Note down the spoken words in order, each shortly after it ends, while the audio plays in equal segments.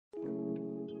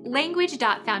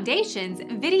Language.Foundation's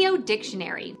Video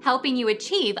Dictionary, helping you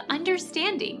achieve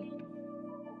understanding.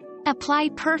 Apply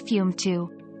perfume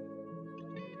to.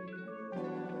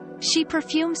 She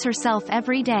perfumes herself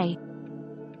every day.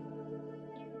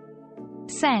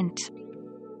 Scent.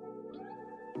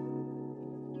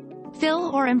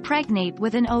 Fill or impregnate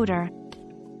with an odor.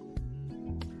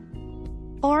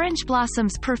 Orange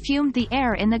blossoms perfumed the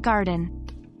air in the garden.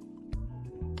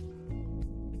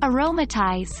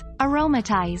 Aromatize,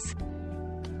 aromatize.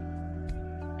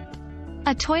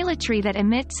 A toiletry that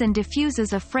emits and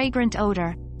diffuses a fragrant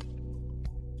odor.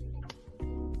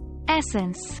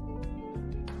 Essence.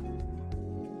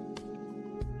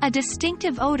 A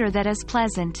distinctive odor that is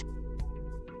pleasant.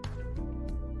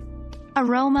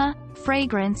 Aroma,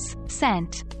 fragrance,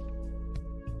 scent.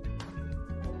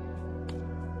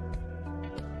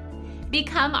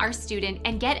 Become our student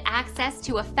and get access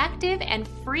to effective and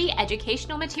free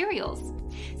educational materials.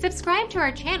 Subscribe to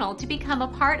our channel to become a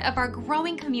part of our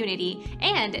growing community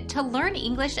and to learn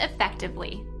English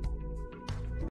effectively.